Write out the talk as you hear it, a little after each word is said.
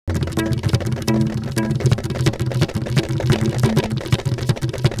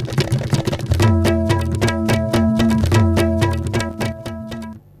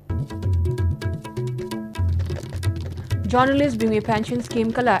Journalist Bingwi Pension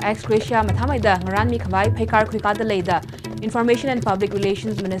Scheme Kala ex Gracia Mathamaida Ngaran Mi Khawai Phekar Khwika da Leida Information and Public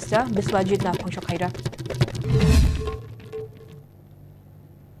Relations Minister Biswajit na Phongshokhaira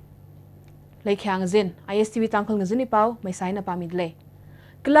Laikhyang Zin ISTV Tangkhul Ngazini Pau Maisaina Pamidle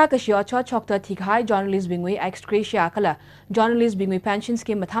Kala Kashio Cho Chokta Thikhai Journalist Bingwi ex Gracia Kala Journalist Bingwi Pension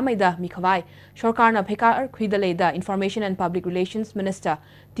Scheme Mathamaida Mi Khawai Shorkar na Phekar Khwida Leida Information and Public Relations Minister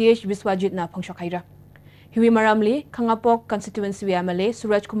TH Biswajit na Phongshokhaira Hiwi Maramli, Kangapok Constituency MLA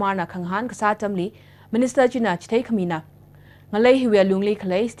Suraj Kumar na Kanghan Kasatamli, Minister China Chitay Kamina. Ngalay Hiwi Lungli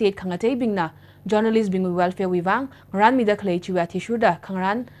Kalay State Kangatay Bingna, Journalist Bingwi Welfare Wivang, Ngaran Mida Kalay Chiwa Tishuda,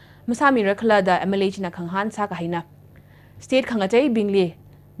 Kangaran, Masami Rakala da MLA China Kanghan Sakahina. State Kangatay Bingli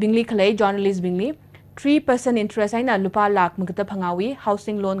Kalay Journalist Bingli, 3% interest aina lupa lak Mugata Pangawi,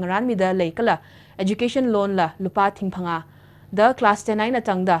 housing loan Ngaran Mida Laikala, education loan la lupa Ting Panga. The class 10 na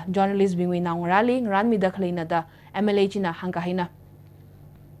tangda journalist bingwi naungrali ngran mi da khlaina da MLA china hangkahina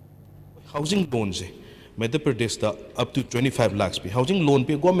housing loans Madhya Pradesh da up to 25 lakhs be housing loan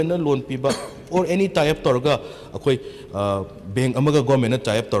pe government loan pe ba or any type torga akoi bank amaga government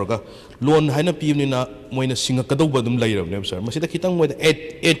type torga loan haina pi ni na moina singa kadaw badum lairam ne sir masida kitang moida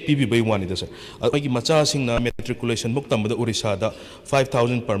 8 pb by 1 ida sir ai macha sing na matriculation book tamada Orissa da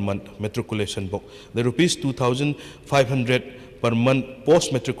 5000 per month matriculation book the rupees 2500 per month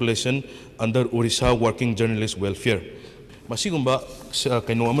post matriculation under Orissa working journalist welfare masigumba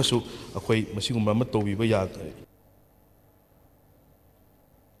kaino amasu akoi masigumba ma tobiba ya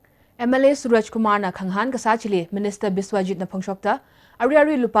MLA Suraj Kumar na Kanghan Kasachili Minister Biswajit na Phongshokta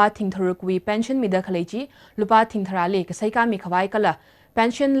Ari lupa thingtharukwi pension mida khalechi lupa thingtharale kasaika mi khawai kala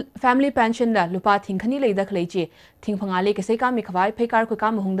pension family pension la lupa thingkhani leida khalechi thingphangale kasaika mi khawai phekar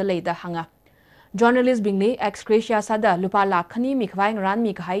khukam hungda leida hanga journalist bingli ex gracia sada lupa lakhani mi khawai ngaran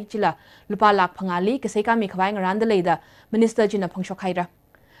mi khai chila lupa lakh phangali kasaika mi khawai ngaran da leida minister jina phongshokhaira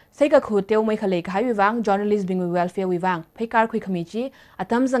Saika khu teu mai khale khai wiwang journalist bingwi welfare wiwang phekar khui khamichi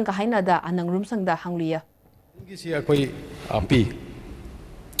atam jang ka haina da anang rum sang da hanglia gi si akoi api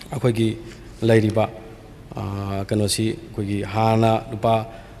akoi gi lairiba kano si koi gi hana lupa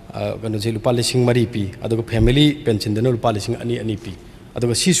kano si lupa lising mari pi adugo family pension dena lupa lising ani pi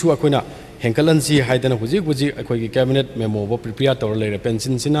adugo sisu akoina henkalan si haidana huji akoi gi cabinet memo bo prepare tor leire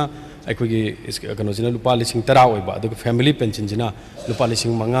pension sina akoi gi kano sina lupa lising tara oiba adugo family pension sina lupa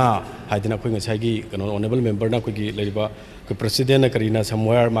lising manga haidana koi ngasai gi kano honorable member na koi gi lairiba ko president na karina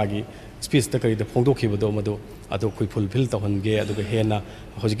somewhere magi speech ta kari da phongdok khibodo madu ado koi fulfill tawhange adugo hena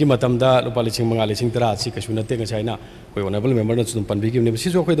hojiki matamda lupa lising manga lising tara si kasuna te ngasai na koi honorable member na chudum panbi gi ne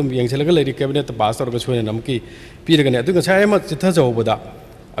si jo koi dum yengchelaga leiri cabinet ta pass torga soine namki piraga ne adugo ngasai ma chitha jawboda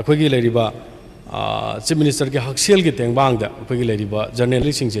अखोगी लेरिबा chief minister के हक्सेल के तेंबांग दा अखोगी लेरिबा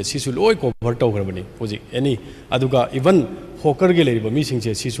journalist Singh से सिसु लोय cover तौग्रबनी होजि any अदुगा even होकर के लेरिबा मी सिंह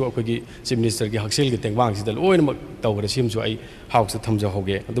से Sissu अखोगी chief minister के हक्सेल के तेंबांग सिदा लोय न तौग्र सिमसु आई हाउस थमजा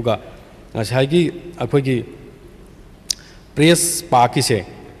होगे अदुगा ngसाइगी अखोगी प्रेस पाकी से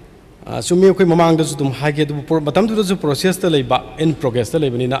सुमी अखोई ममांग दा सुदुम हागे दु मतम दु जो प्रोसेस ता लेबा इन प्रोग्रेस ता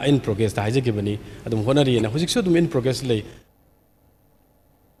लेबनी ना इन प्रोग्रेस ता हाजे के बनी अदुम होनरी ना होजिक सुदुम इन प्रोग्रेस ले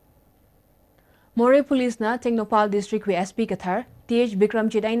Moray Police na Tengnopal District we SP Kathar TH Bikram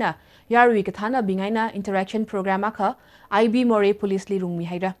Chidaina Yarwi Kathana Bingaina Interaction Program akha IB Moray Police li rungmi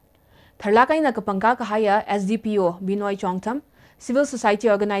haira Tharlakai na kapangka kahaya SDPO Binoy Chongtam Civil Society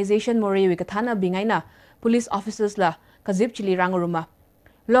Organization Moray we Kathana Bingaina Police Officers la kazip chili ranguruma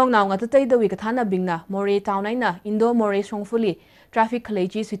Long now ngatatai da we Kathana Bingna Moray Townaina Indo Moray Songfuli Traffic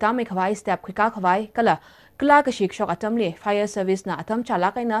Kaleji Switame Khawai Step Kwika Khawai Kala Kala ka shik shok atamle fire service na atam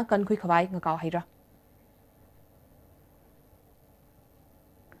chalakai na kankhui khawai ngakaw haira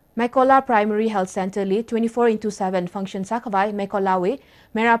Mekola Primary Health Center li 24/7 function sa khawai Mekola we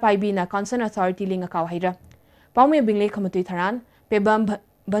Mera Paibi na concern authority li ngakaw haira Paume bingle khamutui tharan pebam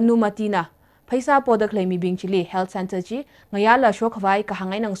banumati na phaisa podak leimi bingchili health center chi ngayala shok khawai ka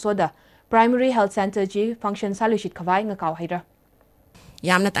hangai nang soda primary health center chi function salushit khawai ngakaw haira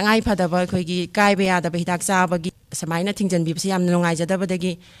Yamna tangai phadaba khoigi kaibe yadaba hidak sabagi samaina thingjan bibsi yamna nongai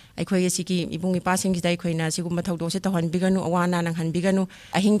jadabadagi aikhoi siki ibung ipasing sidai khoina sigumba thawdo se tawhan biganu awana nang han biganu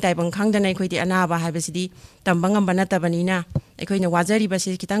ahing taibang khangdana khoi di anaba haibasidi tambangam banatabani na aikhoina wajari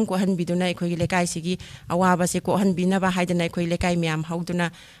basi kitang ko han biduna aikhoigi lekai sigi awaba se ko han binaba haidana aikhoi lekai myam hauduna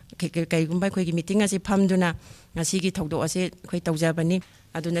kai gumba khoigi meeting ase phamduna ngasigi thawdo ase khoi tawjabani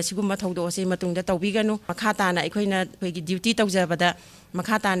aduna sigumba thawdo ase matungda tawbiganu makhata na aikhoina khoigi duty tawjabada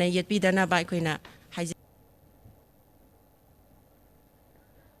makhata na yetpidana ba aikhoina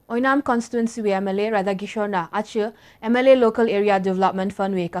Oinam constituency we MLA Radha Kishorna achu MLA local area development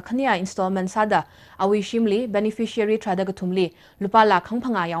fund we kakhania installment sada awi shimli beneficiary trada gatumli lupa lakhang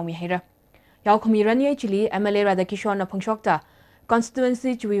phanga yaumi hera yaw khamiran ye chili MLA Radha Kishorna phangshokta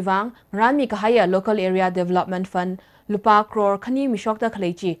constituency chuiwang ranmi kahaya local area development fund lupa crore khani mishokta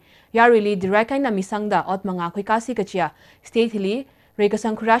khalechi yarili direct kaina misangda otmanga khoikasi kachia state hili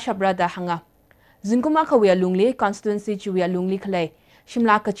rekasangkhura shabrada hanga Zinkuma Kawia Lungli, constituency Chuia Lungli Clay,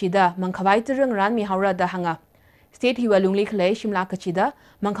 Shimla Kachida, Mankavaiterung Ranmi Haura da Hanga. State Hiwa Lungli Clay, Shimla Kachida,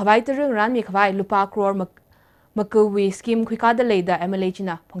 Mankavaiterung Ranmi Kavai, Lupa Crore Makawi scheme Kwikada Leda, MLA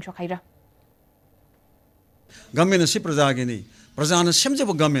China, Pongshakaira. Government is Prajagini, Prajana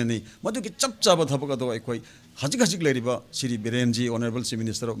Shemjaba Gamini, Matuki Chapchaba Tapakato Equi, Hajikasik Ladiba, Siri Birenji, Honorable Chief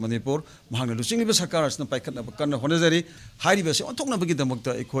Minister of Manipur, Mahana Lucingi Sakaras, no Paikana Bakana Honazari, Heidi Basi, Otona Bagita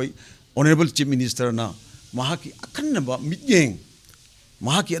Mokta Equi. Honorable Chief Minister na mahaki akanaba meeting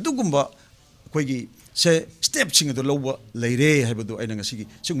mahaki adugumba koigi se step sing do lowa leire habadu aina ngasigi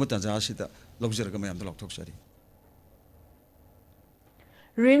singmata jasita logzerga mayam do loktoksari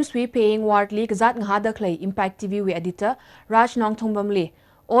Rims we paying wardly kazat ngada clay Impact TV we editor Raj Nongthombamli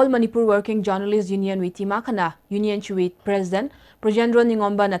All Manipur Working Journalists Union we timakana Union Chui President Projendro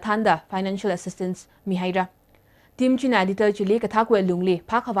Ningomba Nathanda Financial Assistance Mihaira Team China editor Chili Kathakwe Lungli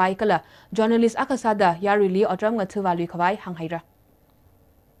Pakawai Kala journalist Akasada Yarili Otram Ngatuvalu Kawai Hanghaira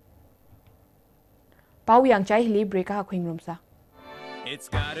Pau Yang Chai Hili Breaka Queen Roomsa. It's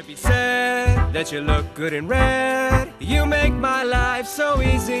gotta be said that you look good in red. You make my life so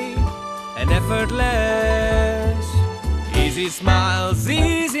easy and effortless. Easy smiles,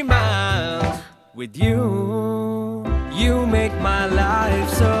 easy miles. With you, you make my life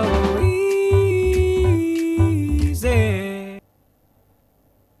so easy.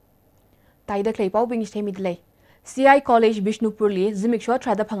 Taida Clay Pau Bing Midley. CI College Bishnupurli, Zimiksho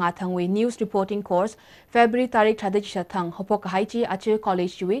Trada Pangathangwe News Reporting Course, February Tarik Tradishatang, Hopoka Haichi, Ache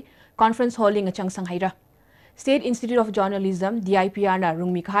College Chui, Conference Holding a Changsang Haira. State Institute of Journalism, DIPR na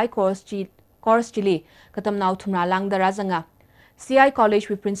Rungmik High Course Chili, Katam Nau Tumra Lang the Razanga. CI College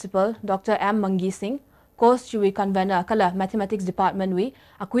with Principal, Dr. M. Mangi Singh, Course Chui Convener, Kala Mathematics Department we,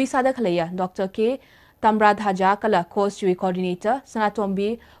 Akui Sada Kalaya, Dr. K. Tambrad Haja Kala Course Chui Coordinator,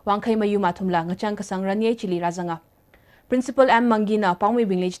 Sanatombi, Wangkai Mayu Matumla, Ngachang Kasang Ranye Chili Razanga. Principal M. Mangina, Pangwi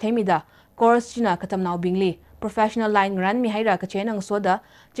Binglage Temida, Course China Katam Nau Bingli, Professional Line Ran Mihaira Kachenang Soda,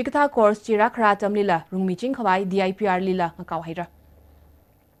 Chikata Course Chira Kratam Lila, Rungmi Chingkawai, DIPR Lila, Ngakawhaira.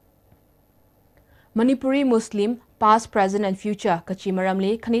 Manipuri Muslim, Past, Present and Future,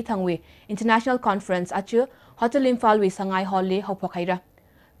 Kachimaramli, Kanithangwe, International Conference, Achu, Hotel Imfalwi, Sangai Hall, Hopokhaira.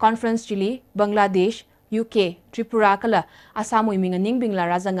 Conference Chile, Bangladesh, UK, Tripura Kala, Asamu Minganing Bingla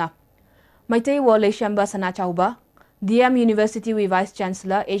Razanga. Maitei Wale Shamba Sanachauba, DM University we Vice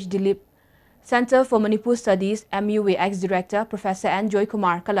Chancellor H. Dilip, Center for Manipur Studies, MUA ex-Director Professor N. Joy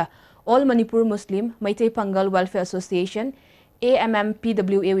Kumar Kala, All Manipur Muslim, Maitei Pangal Welfare Association,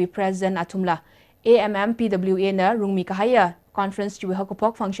 AMMPWA we President Atumla, AMMPWA na Rungmi Kahaya, Conference Chui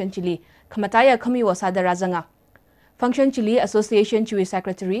Hokopok Function Chile, Kamataya Kami Wasada Razanga. Function Chile Association Chui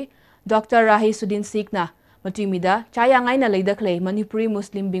Secretary, Dr. Rahi Sudin Sikna, Matumida, Chayangay na Leda Clay, Manipuri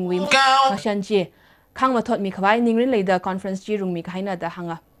Muslim Bingwim, Mashanchi, Kang Matot Mikawai, Ningrin Leda Conference Chirung Mikaina da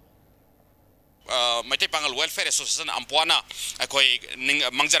Hanga. Maitei Pangal Welfare Association Ampuana, Akoi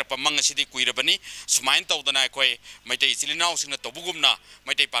Mangjar Pamang City Kuirabani, Sumain Todana Akoi, Maitei Silinau Sing Tobugumna,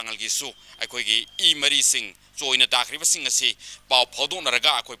 Maitei Pangal Gisu, Akoi E. Marie Singh, so in a dark river sing a sea, Pau Podon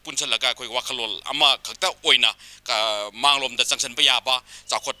Raga, Akoi Punchalaga, Akoi Wakalol, Ama Kata Oina, Manglom the Sanction Bayaba,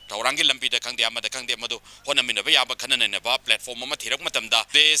 Zakot, Tarangi Lampida Kandiama, the Kandiamado, Honamina Bayaba Kanan and Aba platform Matirak Matamda.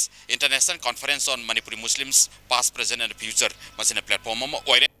 This international conference on Manipuri Muslims, past, present, and future, was in a platform.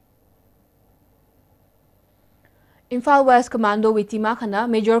 Imphal West Commando Witima Khana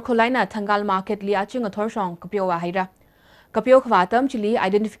Major Kolaina Tangal Market Li Aching a Torshong Kapio Wahira. Kapio Kvatam Chili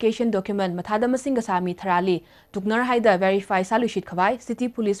Identification Document Mathada Masingasami Tharali Tuknar Haida Verify Salushit Kawai City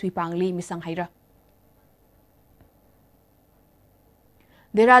Police Wipangli Misang Haira.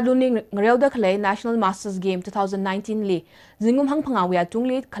 Deraduning Ngreuda Kale National Masters Game 2019 Li Zingum Hang Pangawia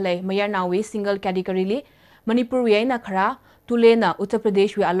Tungli Kale Mayer Nawi Single Category Li Manipur Wiena Kara Tulena, Uttar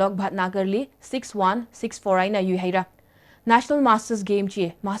Pradesh we Alok Bhatnagarli 6-1, 6-4 aina Yuhaira. National Masters Game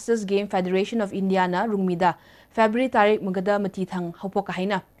Chi, Masters Game Federation of India na Rungmida, February Tarik Magada Matithang,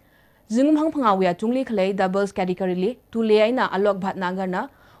 Hopokahaina. Zingum Hang Pangawia Tungli Kalei Doubles Category Tule aina Alok Bhatnagar na,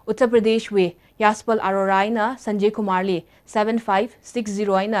 Uttar Pradesh we Yaspal Arorai na Sanjay Kumarli 7-5,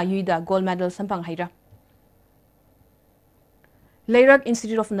 6-0 aina Yuida Gold Medal Sampang Haira. Leirak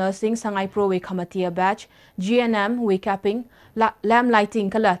Institute of Nursing Sangai Pro we Kamatia batch GNM we capping lamp lighting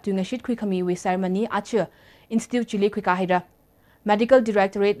kala tungashit khui khami we ceremony acha Institute Chile Kwikahira. Medical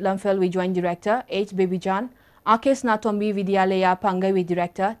Directorate Lamfel we Joint Director H. Babyjan, Akes Natombi Vidyalaya Pangai we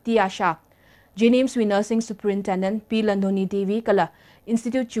Director T. Asha, JNIMS we Nursing Superintendent P. Landoni TV Kala,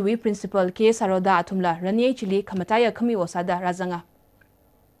 Institute Chui Principal K. Saroda Atumla, Rani Chile Kamataya Kami Osada Razanga.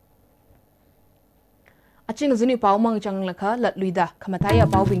 Aching Zuni Paumang Changlaka, Latluida, Kamataya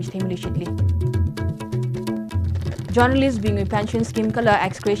Paubing Stimuli Shitli. Journalist being a pension scheme color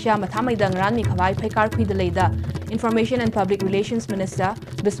ex gratia Matamaidang Rani Kawai Pekar Kuidaleda, Information and Public Relations Minister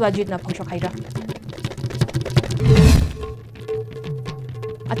Biswajit Napongshokhaira.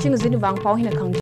 Aching Zini Wang Pau Hina Kang